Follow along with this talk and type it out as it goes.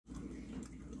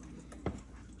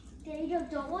Daddy,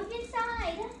 don't look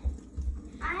inside.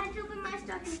 I have to open my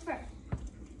stocking first.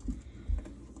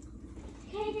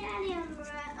 Okay, Daddy, I'm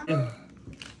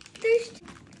thirsty.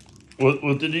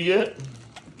 What did you get?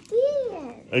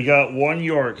 Yes. I got 1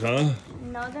 York, huh?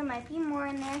 No, there might be more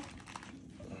in there.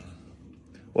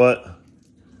 What?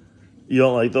 You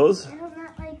don't like those? I do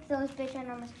not like those big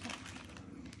enormous cakes.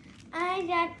 I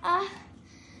got a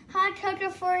hot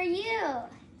chocolate for you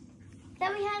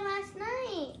that we had last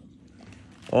night.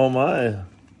 Oh my.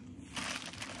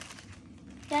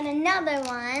 Got another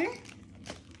one.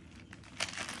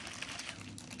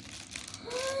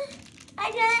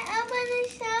 I gotta open the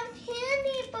soft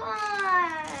candy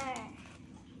bar.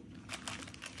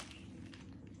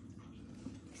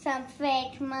 Some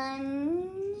fake money.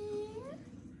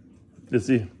 Let's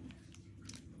see.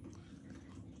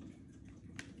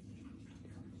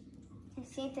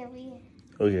 Let's see if they're weird.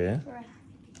 Okay.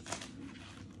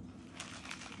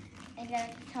 I got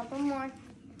a couple more.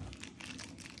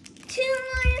 2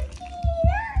 more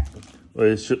pizza.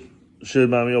 Wait, should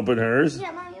Mommy open hers?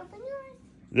 Yeah, Mommy, open yours.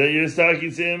 Is that your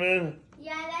stocking salmon?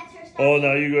 Yeah, that's your stocking. Oh,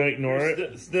 now you're going to ignore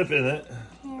it? Sniff in it.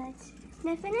 Okay, let's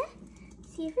sniff in it.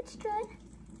 See if it's good.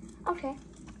 Okay.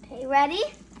 Okay, ready?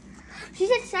 She's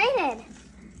excited.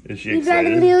 Is she You got a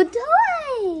excited? new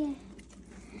toy.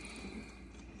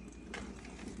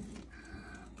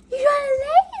 You got a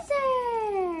laser.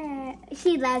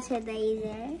 She loves her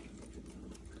laser.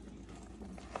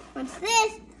 What's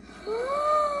this?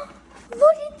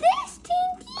 Look at this,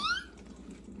 Tinky.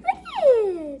 Look at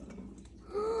it.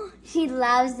 She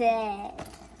loves it.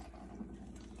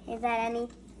 Is there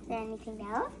anything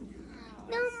else?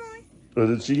 No more. What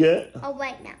did she get? A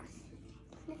white mouse.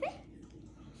 Sniff it.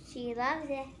 She loves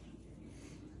it.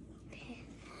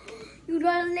 You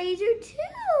got a laser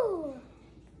too.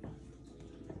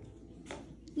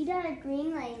 You got a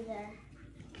green laser.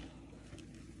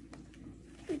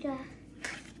 You got.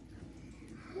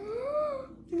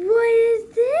 What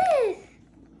is this?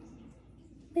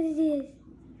 What is this?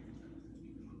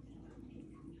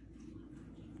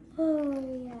 Oh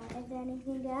yeah. Is there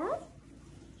anything else?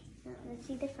 No, let's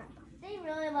see the front. They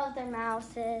really love their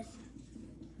mouses.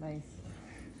 Nice.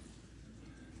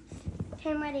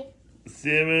 Okay, I'm ready.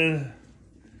 Salmon,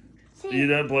 See, you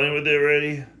done playing with it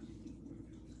already?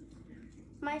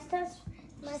 my stuff's.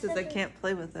 She says I can't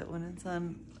play with it when it's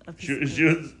on a piece of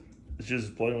She was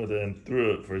playing with it and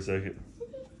threw it for a second.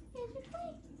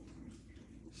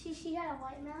 She got a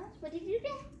white mouse. What did you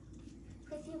get?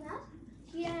 Did you mouse?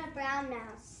 She got a brown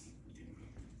mouse.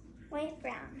 White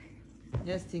brown.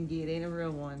 Yes, Tinky, it ain't a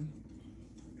real one.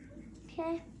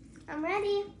 Okay, I'm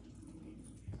ready.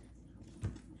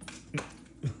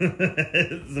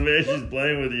 Savannah's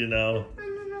playing with you now.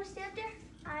 No, stay up there.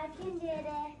 I can do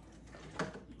it.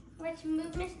 Let's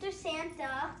move Mr.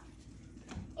 Santa.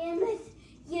 And let's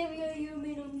give you your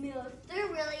middle milk. They're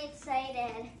really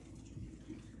excited.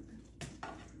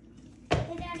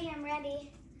 Okay, Daddy, I'm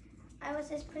ready. I was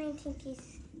just putting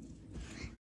Tinky's.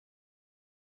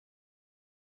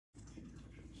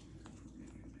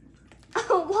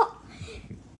 Oh, what?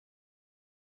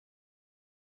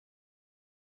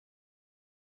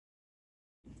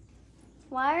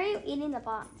 Why are you eating the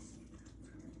box?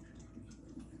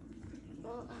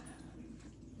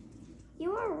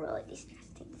 You are really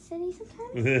disgusting, Cindy,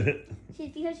 sometimes.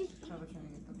 Because she's Probably trying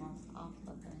to get the moss off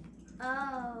the thing.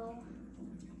 Oh.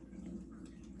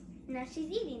 Now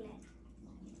she's eating it.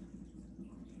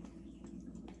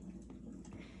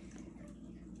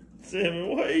 Salmon,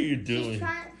 what are you doing?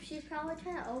 She's probably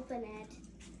trying to open it,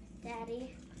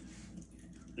 Daddy.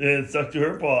 And it stuck to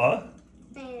her paw.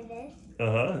 And it is.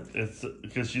 It's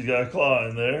because she's got a claw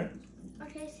in there.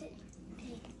 Okay, so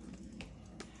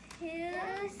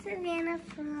to Savannah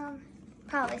from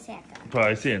probably Santa.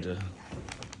 Probably Santa.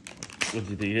 What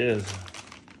do you think it is?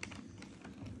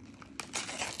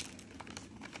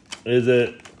 Is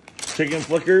it chicken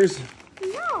flickers?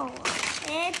 No,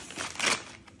 it's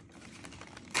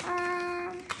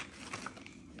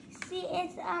see,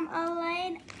 it's a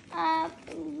light up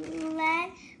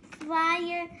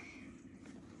LED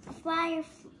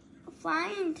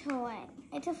flying toy.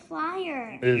 It's a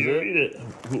flyer. Is it? Read it.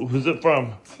 Who's it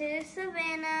from? To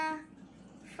Savannah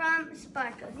from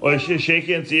Sparkles. Oh, shake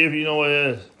it and see if you know what it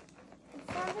is. It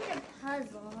sounds like a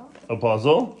puzzle. A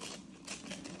puzzle?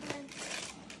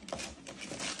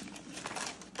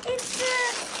 It's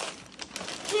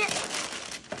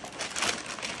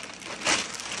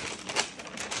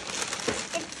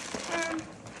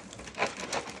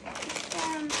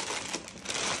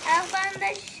Elf on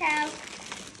the Shelf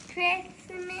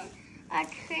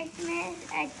Christmas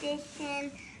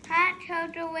edition hot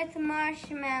chocolate with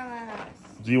marshmallows.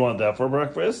 Do you want that for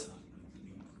breakfast?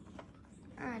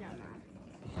 I don't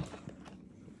know.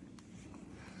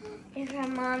 It's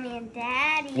from Mommy and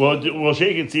Daddy. Well,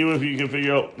 shake it. See if you can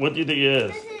figure out. What do you think it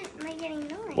is? This isn't like any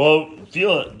noise. Well,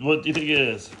 feel it. What do you think it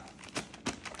is?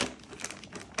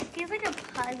 It feels like a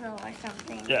puzzle or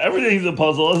something. Yeah, everything's a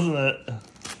puzzle, isn't it?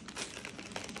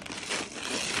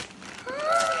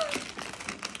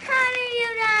 How do you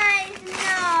guys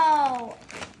know?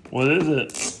 What is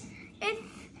it?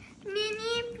 It's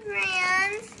mini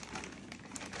brands.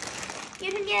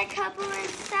 You can get a couple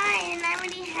inside, and I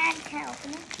already had to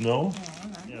open it. No? Oh,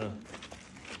 Yeah.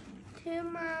 To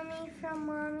Mommy from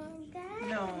Mommy and Daddy.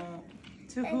 no.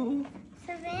 To who?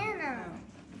 Savannah.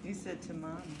 Oh, you said to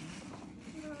Mommy.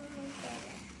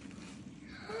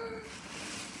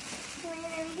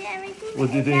 What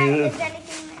do you think it is?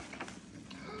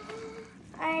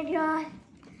 I got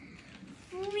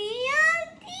 3 of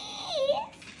these.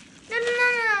 No.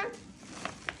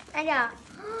 I got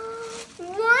 1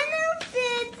 of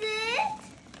Fidget.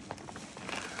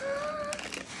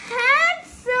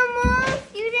 Hatchimals.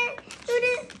 You didn't.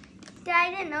 I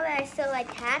didn't know that I still like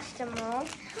Hatchimals.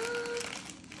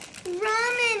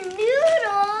 Ramen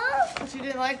noodles. Oh, she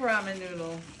didn't like ramen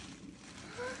noodle.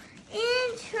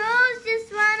 And trolls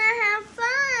just wanna have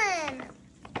fun.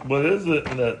 What is it?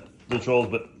 The trolls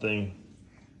thing.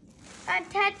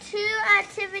 Tattoo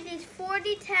activities,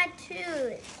 40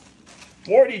 tattoos.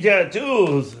 40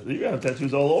 tattoos. You have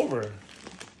tattoos all over.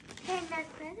 Hey, that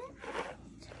present?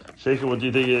 Shake it. What do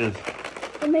you think it is?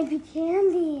 It might be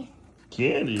candy.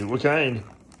 Candy. What kind?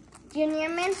 Junior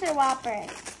mints or Whoppers?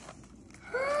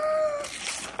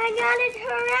 I got it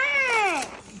correct.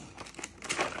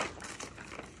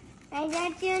 I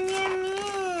got Junior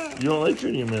Mint. You don't like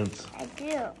Junior Mints. I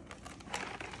do.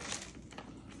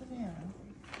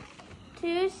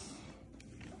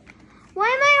 Why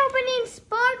am I opening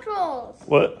sparkles?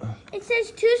 What? It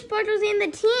says 2 sparkles in the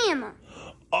team.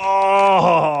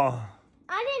 Oh.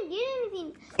 I didn't get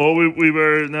anything. Oh, we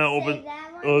better now Save open.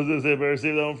 that one. Oh, I was gonna say better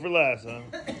save that one for last, huh?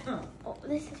 Oh,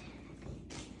 this is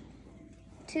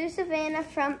 2 Savannah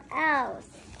from Alice.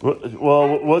 What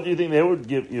do you think they would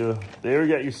give you? They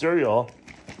already got you cereal.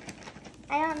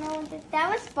 I don't know what this. That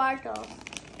was sparkles.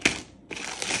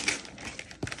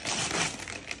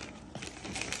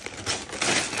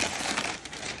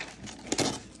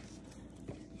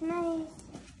 Nice.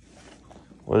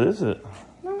 What is it?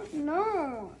 Don't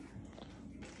know.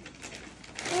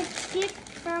 It's gift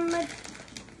from It's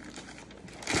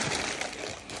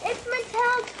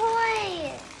Mattel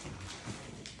toys.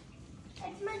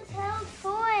 It's Mattel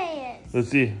toys. Let's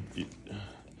see.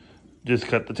 Just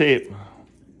cut the tape.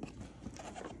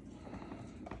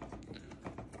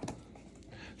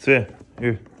 So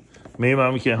here, me and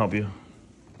Mommy can't help you.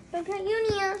 Look at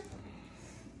Unia.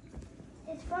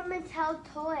 It's from Mattel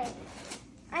toys.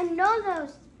 I know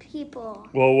those people.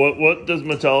 Well, what does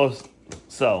Mattel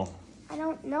sell? I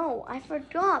don't know. I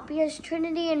forgot because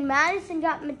Trinity and Madison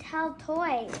got Mattel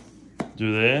toys.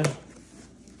 Do they?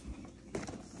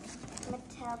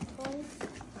 Mattel toys.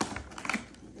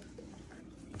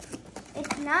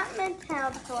 It's not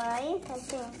Mattel toys, I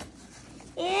think.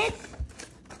 It's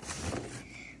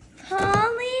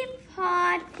Polly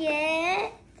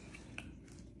Pocket.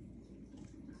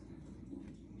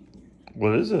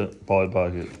 What is it? Polly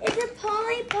Pocket. It's a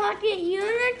Polly Pocket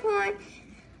unicorn.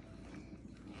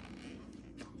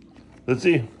 Let's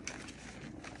see.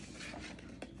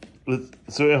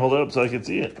 So hold it up so I can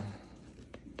see it.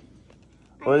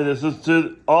 Wait, this is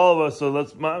to all of us, so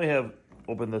let's Mommy have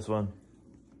open this one.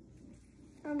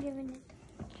 I'm giving it.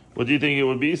 What do you think it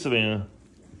would be, Savannah?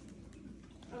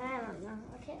 I don't know.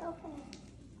 Okay, open it.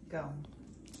 Go.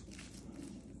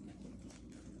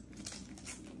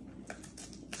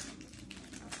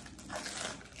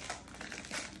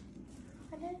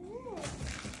 What is this?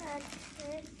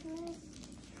 Christmas.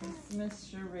 Christmas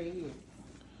charade.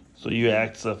 So you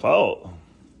act stuff out.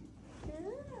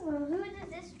 Ooh, who does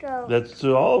this go? That's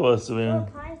to all of us, What Savannah.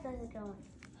 pies does it go in?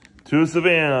 To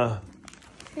Savannah.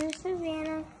 To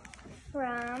Savannah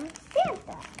from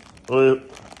Santa. What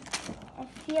I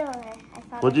feel it.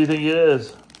 I thought do you think it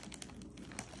is?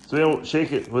 Savannah,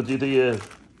 shake it. What do you think it is?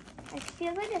 It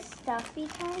feels like a stuffy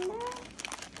kind of.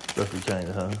 Stuffy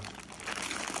China, huh?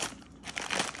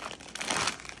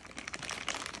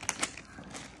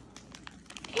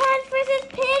 Cat versus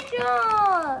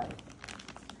pickles.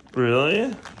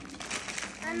 Really?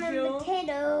 I'm a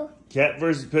potato. Cat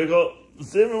versus pickle?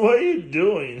 Savannah, what are you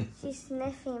doing? She's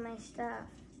sniffing my stuff.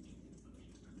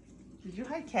 Did you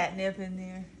hide catnip in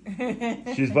there?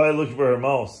 She's probably looking for her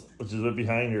mouse, which is right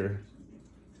behind her.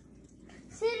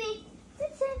 City,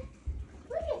 sit.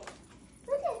 Look it.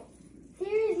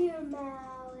 There's your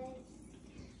mouse.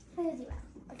 There's your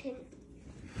mouse. can.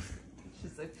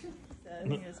 She's like,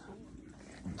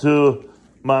 To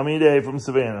Mommy and Daddy from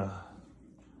Savannah.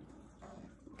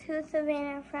 To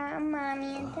Savannah from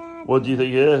Mommy and Daddy. What do you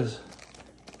think it is?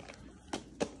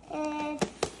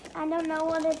 I don't know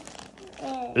what it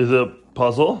is. Is it a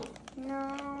puzzle?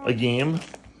 No. A game?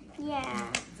 Yeah.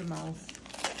 it's a mouse.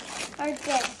 Or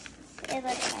this. It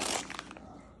looks like.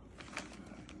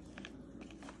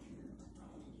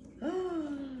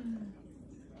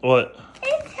 What?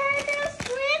 Nintendo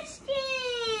Switch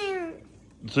game!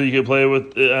 So you can play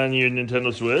with it on your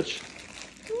Nintendo Switch?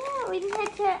 Yeah, we just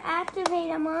had to activate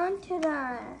them onto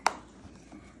that.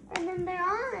 And then they're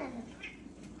on.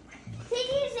 Did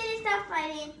you say stop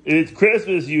fighting? It's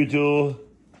Christmas, you two.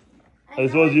 I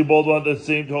suppose you both want the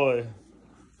same toy.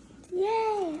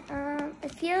 Yay!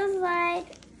 It feels like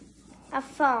a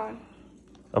phone.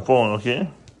 A phone, okay?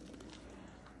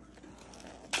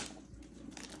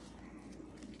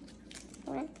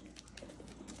 What?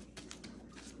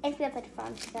 It feels like a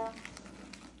phone still.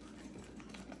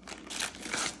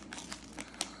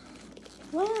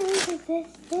 What is this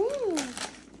thing?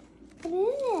 What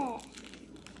is it?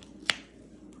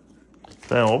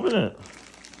 Can I open it?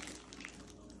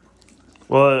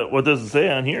 Well, what does it say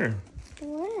on here?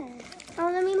 What?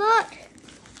 Oh, let me look.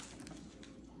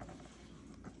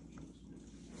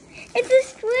 It's a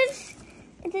Switch.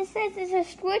 It just says it's a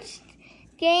Switch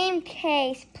game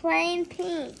case, plain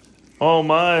pink. Oh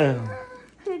my.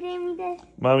 Who gave me this?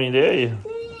 Mommy and Daddy. Thank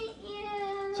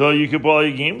you. So you can put all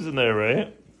your games in there,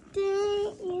 right? Thank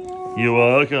you. You're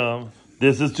welcome.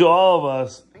 This is to all of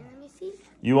us. Let me see.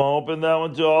 You want to open that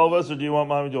one to all of us, or do you want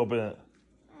Mommy to open it?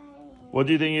 What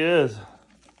do you think it is?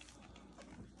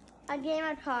 A game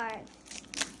of cards.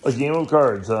 A game of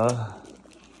cards, huh?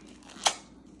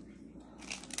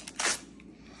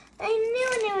 I knew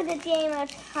it was a game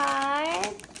of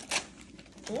cards.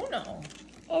 Uno.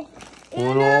 It's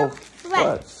Uno Flex.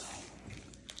 Flex.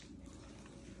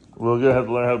 We're going to have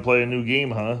to learn how to play a new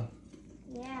game, huh?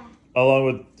 Yeah. Along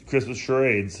with Christmas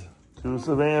charades. To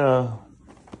Savannah.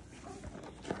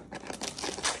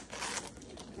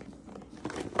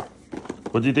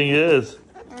 What do you think it is?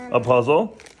 A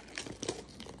puzzle?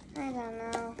 I don't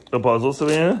know. A puzzle,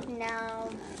 Savannah? No.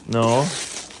 No.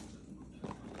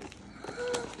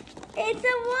 It's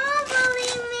a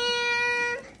wobbly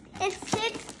man. It's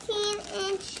 16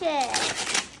 inches.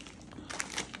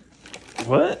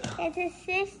 What? It's a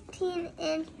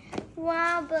 16-inch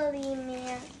wobbly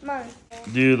man monster.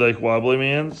 Do you like wobbly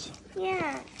mans?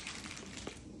 Yeah.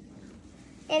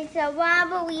 It's a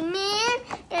wobbly man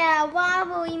and a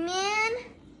wobbly man.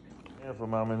 Yeah, for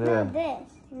Mom and No, Dad. this.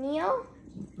 Neil?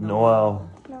 Noel.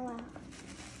 Noel.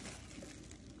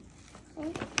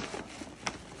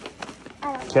 I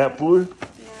don't know. Cat food? No.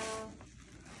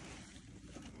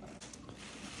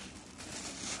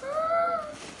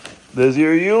 There's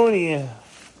your uni. It's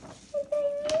a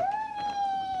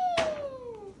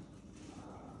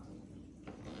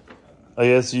I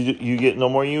guess you get no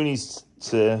more unis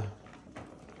to.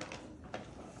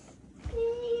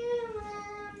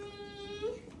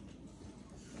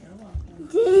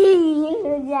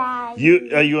 Are you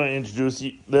gonna introduce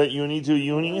that uni to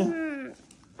uni?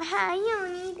 Hi,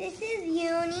 Uni. This is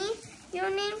Uni. Your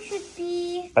name should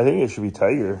be. I think it should be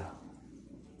Tiger.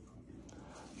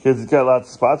 Because it's got lots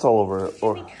of spots all over it.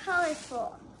 Should be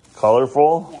colorful.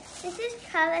 Colorful? Yes, this is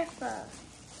colorful.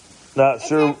 Not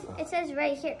sure. It says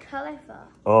right here, colorful.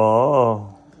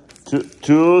 Oh.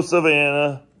 To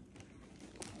Savannah.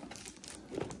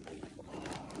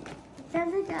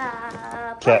 Sounds like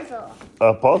a Cat. puzzle.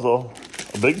 A puzzle.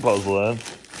 A big puzzle then.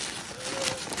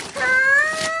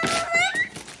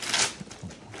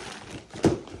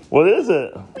 What is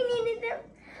it? We needed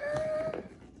them.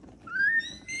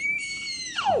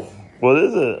 What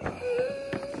is it?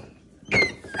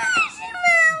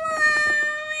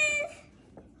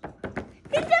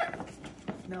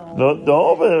 No. Don't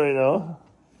open it right now.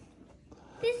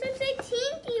 This looks like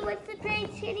Tinky. What's the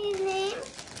great city's name?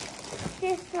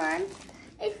 This one.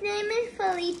 Its name is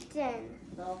Felton.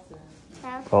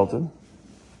 Dalton.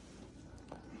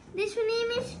 This one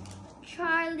name is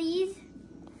Charlie's.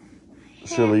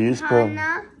 Charlize.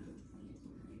 Hannah.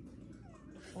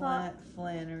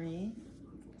 Flannery.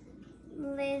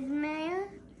 Lizmere.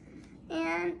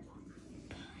 And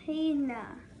Pina.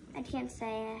 I can't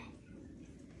say it.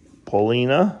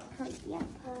 Paulina. Yeah,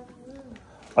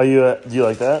 Are you? Do you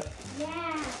like that?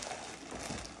 yeah.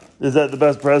 Is that the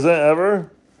best present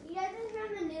ever? You guys are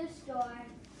from the news store.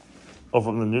 Oh,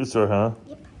 from the news store, huh?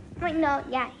 Yep. Wait, no,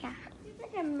 yeah. It's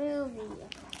like a movie.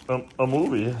 A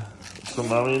movie. From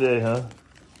Mommy and Daddy, huh?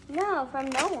 No, from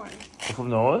no one. From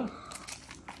Noah?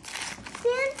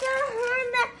 Santa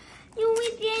heard that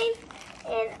game,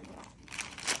 and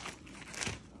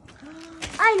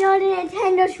I know the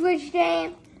Nintendo Switch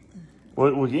game.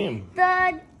 What game?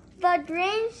 The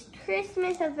Grinch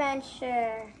Christmas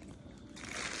Adventure.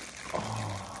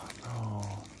 Oh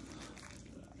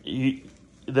no.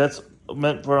 That's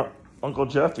meant for Uncle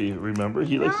Jeffy. Remember,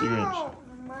 he likes the Grinch. No,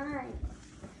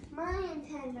 my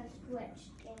Nintendo Switch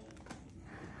game.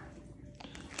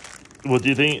 What do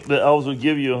you think the elves would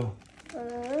give you? Ooh,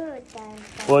 dun, dun.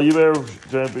 Well, you better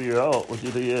try and figure out what do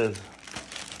you think it is.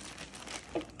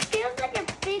 It feels like a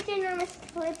big enormous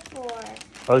clipboard.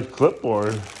 A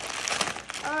clipboard.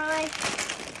 Or like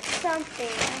something.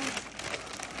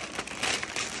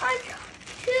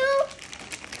 Two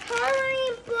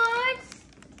coloring books.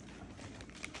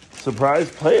 Surprise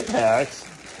play packs.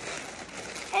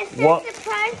 It says What?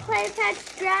 surprise play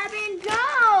packs, grab and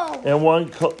go. And one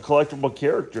collectible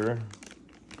character.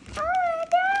 Oh my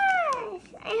gosh.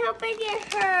 I hope I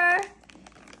get her.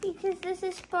 Because this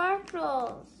is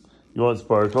Sparkles. You want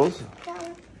sparkles? That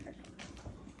was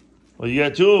Well, you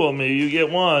got two of them. Maybe you get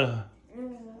one.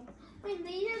 Wait,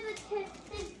 these are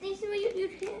these are what you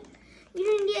do. You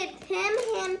can get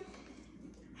him,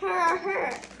 her, or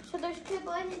her. So there's two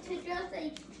boys and two girls that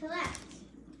you can select.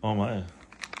 Oh my.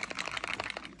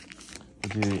 What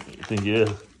do you think it is?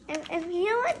 If you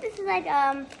know what this is like,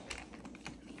 I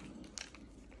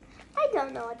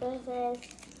don't know what this is.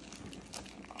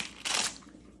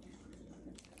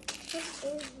 What is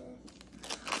this?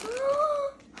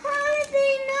 How did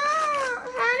they know?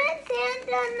 How did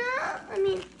Santa know? I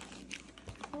mean,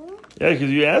 Yeah, because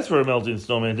you asked for a melting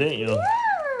snowman, didn't you?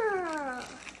 yeah.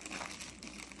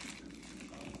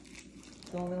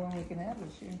 It's the only one we can have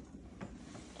this year.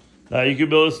 Now you can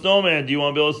build a snowman. Do you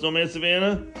want to build a snowman,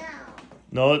 Savannah?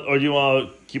 No. No, or do you want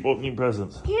to keep opening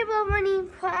presents? Keep opening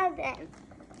presents.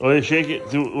 Okay, shake it.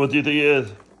 What do you think it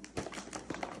is?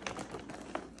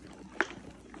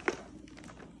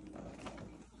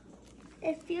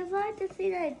 It feels like the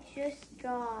thing I just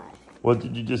got. What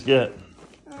did you just get?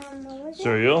 What was it?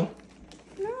 Cereal?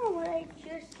 No, what I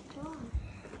just got.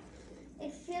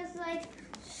 It feels like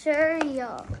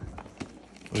cereal.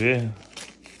 Okay.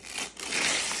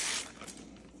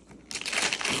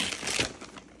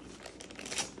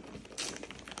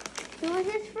 Who is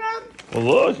this from? Well,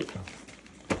 look.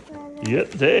 You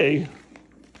get the tag.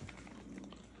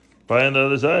 Probably on the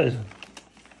other side.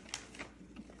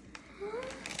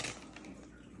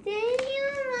 Thank you,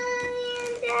 Mommy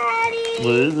and Daddy.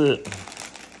 What is it?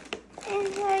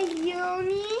 It's a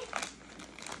uni.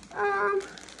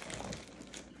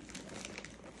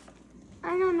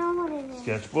 I don't know what it is.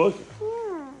 Sketchbook?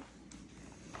 Yeah.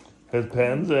 Has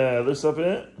pens and other stuff in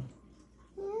it?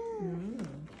 Yeah.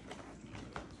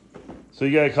 So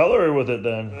you got a color with it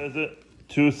then? What is it?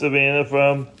 To Savannah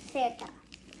from? Santa.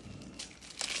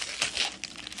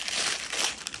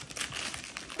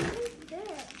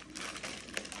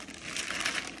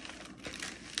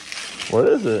 What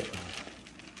is it?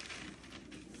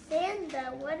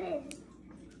 Santa, what is it?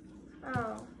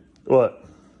 Oh. What?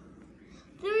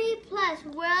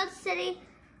 3+ World City.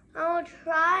 I will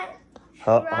try.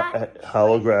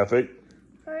 Holographic.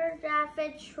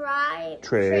 Photographic tray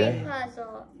Tray.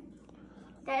 puzzle.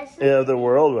 This Yeah, the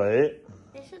world, right?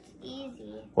 This looks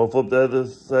easy. Well, flip that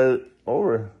this side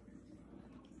over.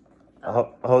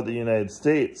 How about the United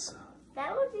States?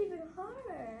 That was even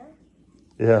harder.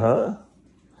 Yeah, huh?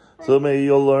 So maybe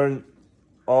you'll learn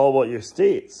all about your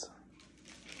states.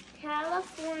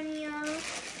 California.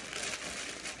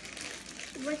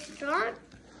 Wisconsin.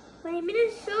 Wait,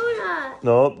 Minnesota.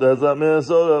 Nope, that's not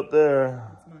Minnesota up there.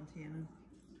 It's Montana.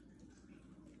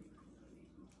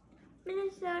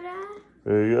 Minnesota.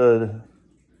 Very good.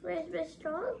 Where's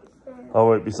Wisconsin?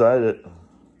 Oh, right beside it.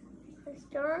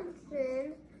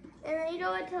 Wisconsin. And then you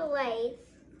go into Lakes.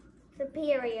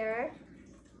 Superior.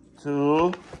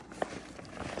 To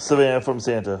Savannah from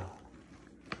Santa.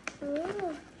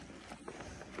 Ooh.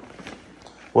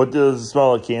 What does it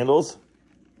smell like? Candles?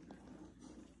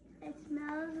 It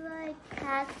smells like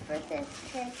cats versus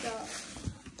pickles.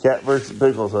 Cat versus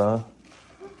pickles, huh?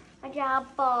 I got a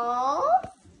ball.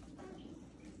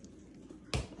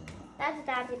 That's a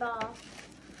dodgy ball.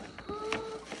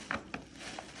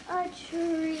 A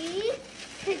tree.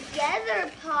 Together,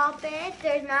 pop it.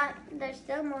 There's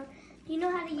still more. Do you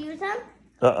know how to use them?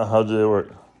 How do they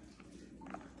work?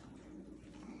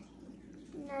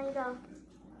 Now you go.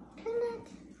 Connect.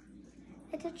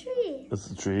 It's a tree. It's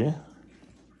a tree.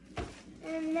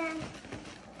 And then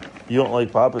You don't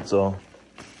like poppets, though.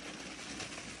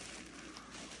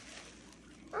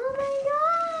 oh my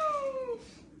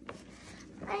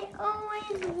gosh! I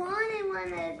always wanted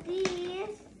one of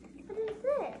these. What is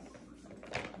this?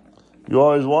 You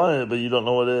always wanted it, but you don't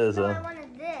know what it is, No, I huh?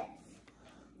 wanted this.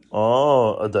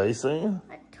 Oh, a dice thing?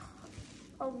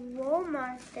 A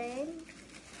Walmart thing.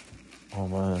 Oh,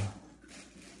 man.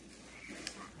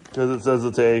 Because it says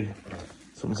the tag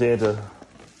from Santa.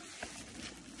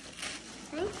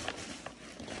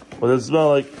 Well, does it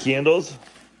smell like candles?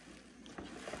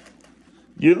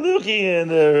 You're looking in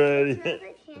there already. It smells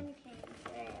like candy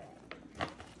cane.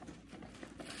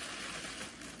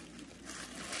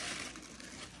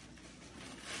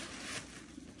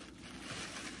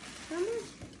 How much?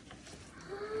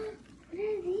 What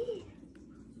are these?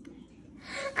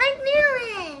 I knew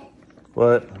it!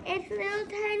 What? It's little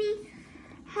tiny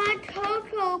hot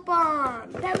cocoa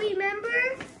bombs. That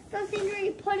remember? Those things where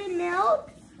you put in milk?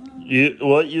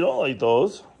 What? You don't like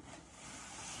those?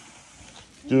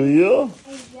 Do you? I love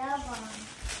them.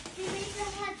 They make the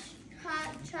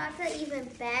hot chocolate even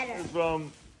better.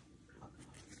 From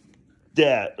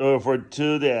Dad, or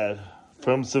to Dad,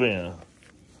 from Savannah.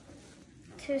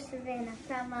 To Savannah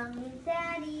from Mommy and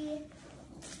Daddy.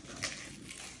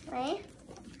 Right?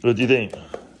 What do you think?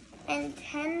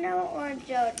 Nintendo or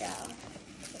JoJo?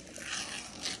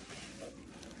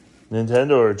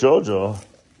 Nintendo or JoJo?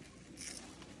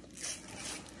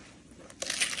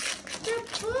 The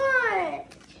book!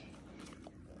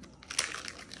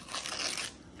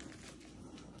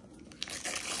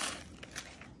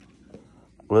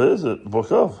 What is it?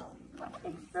 Book of?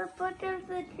 It's the book of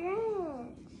the Grinch.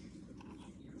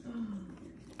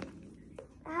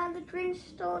 How the Grinch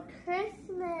stole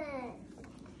Christmas.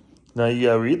 Now you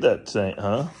gotta read that thing,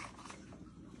 huh?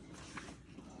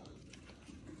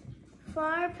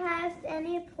 Far past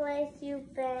any place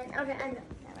you've been. Okay, I know.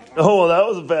 Oh, well, that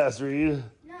was a fast read.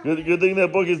 No. Good thing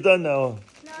that book is done now.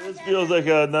 This feels like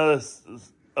another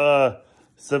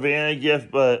Savannah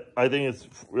gift, but I think it's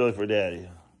really for Daddy.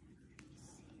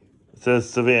 It says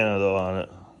Savannah, though, on it.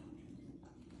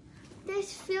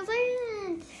 This feels like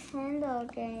a Nintendo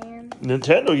game.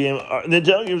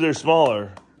 Nintendo games are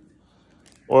smaller.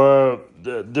 Or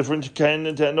the different kind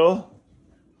of Nintendo.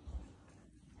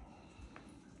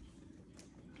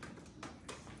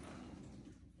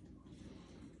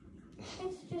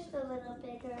 It's just a little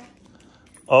bigger.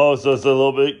 Oh, so it's a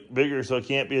little bit bigger, so it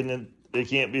can't be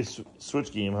a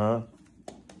Switch game, huh?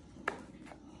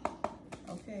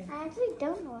 Okay. I actually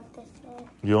don't know what this is.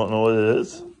 You don't know what it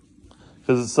is?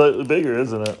 Because it's slightly bigger,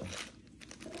 isn't it?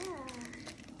 Yeah.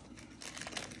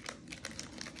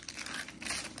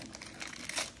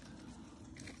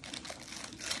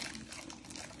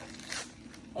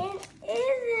 It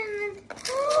isn't.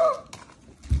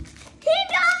 He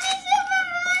got me Super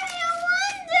Mario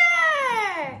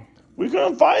Wonder! We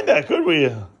couldn't find that, could we?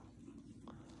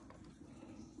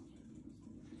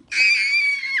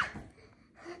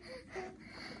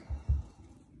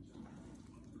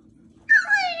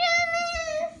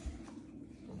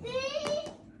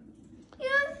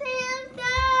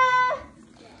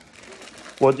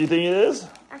 What do you think it is?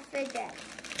 A fidget.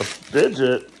 A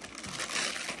fidget?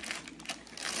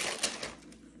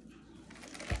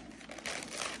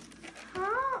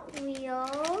 Hot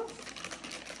Wheels.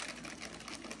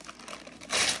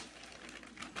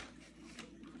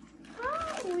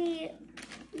 Hot Wheels.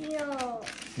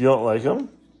 You don't like them?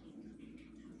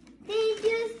 Thank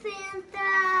you,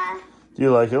 Santa. Do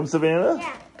you like them, Savannah?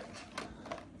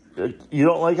 Yeah, You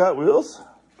don't like Hot Wheels?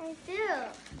 I do.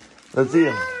 Let's see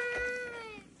them.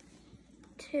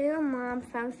 To Mom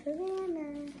from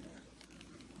Savannah.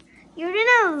 You're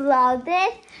gonna love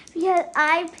this because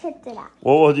I picked it up.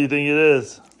 Well, what do you think it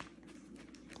is?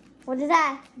 What is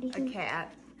that? A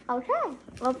cat. Okay,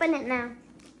 open it now.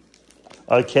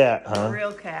 A cat, A huh?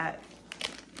 real cat.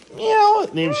 Meow.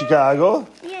 Named Chicago.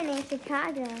 You're in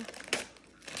Chicago.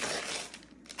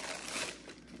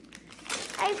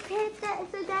 I picked that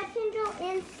so that can go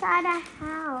inside a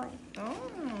house.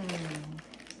 Oh.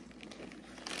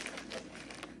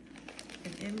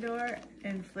 An indoor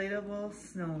inflatable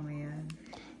snowman.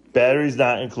 Batteries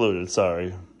not included,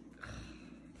 sorry.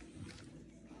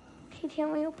 Okay,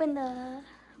 can we open the...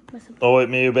 Oh, wait,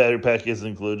 maybe a battery pack is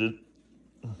included.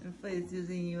 Inflates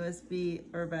using USB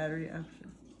or battery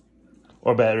option.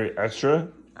 Or battery extra.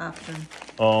 Option.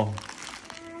 Oh.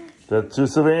 That's to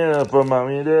Savannah from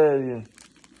Mommy and Daddy.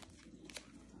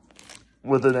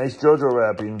 With a nice JoJo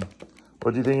wrapping.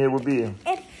 What do you think it would be?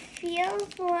 It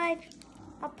feels like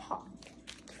a pot.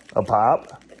 A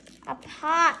pop? A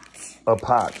pot. A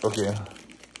pot, okay.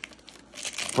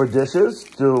 For dishes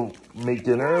to make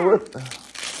dinner with?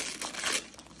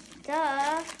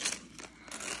 Duh.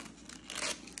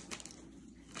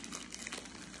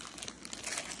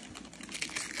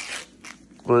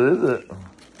 What is it?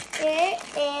 It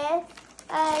is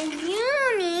a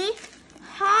uni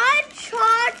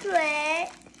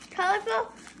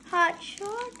about hot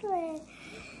chocolate?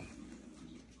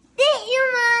 Thank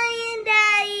you, Mommy and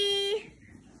Daddy.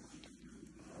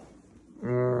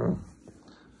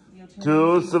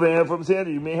 To Savannah from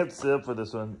Sandy, you may have to sit up for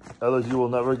this one. Otherwise, you will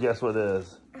never guess what it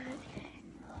is.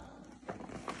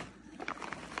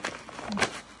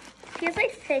 Feels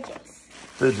like fidgets.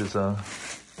 Fidgets, huh?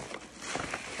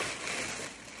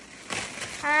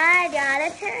 I got a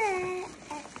turret.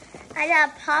 I got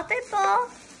a pop it ball.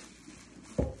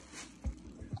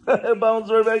 It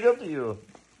bounced right back up to you.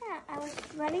 Yeah, I was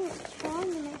running strong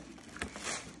in it.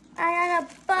 I got a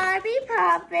Barbie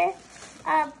poppet,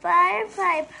 a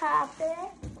butterfly poppet.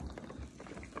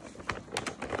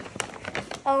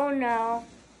 Oh no.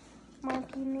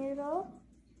 Monkey noodle.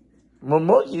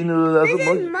 Monkey noodle, that's This a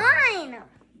monkey. is mine.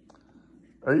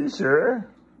 Are you sure?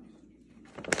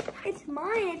 It's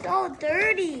mine. It's all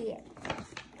dirty.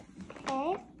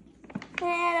 Okay. Then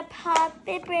I had a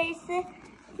poppet bracelet,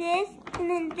 this, and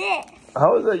then this.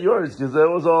 How is that yours? Because that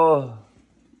was all...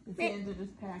 Santa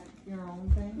just packed your own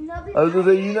thing? No, because I was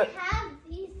gonna say, you know... have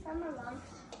these some of them.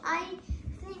 I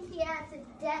think he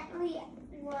accidentally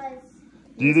was...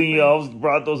 Do you think you elves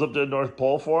brought those up to the North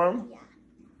Pole for him? Yeah.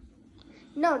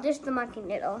 No, just the monkey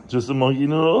noodle. Just a monkey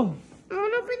noodle? I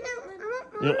want to open that one.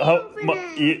 I Yeah, want to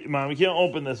open it. Mom, you can't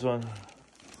open this one.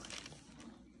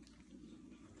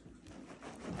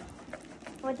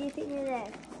 What do you think it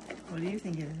is? What do you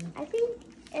think it is? I think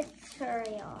it's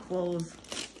cereal. Clothes.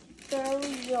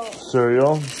 Cereal.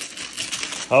 Cereal?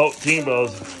 Oh, Teen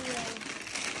Bros.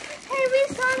 Hey, we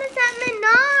saw this at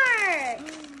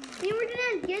Menards. We were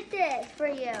going to get this for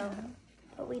you.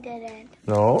 But we didn't.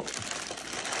 No.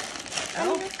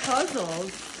 Elf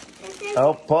puzzles.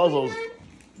 Elf puzzles.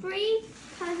 Free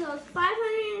puzzles.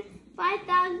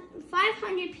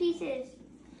 500 pieces.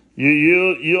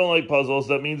 You don't like puzzles.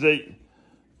 That means that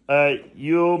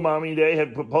you, Mommy, and Daddy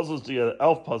have put puzzles together.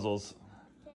 Elf puzzles.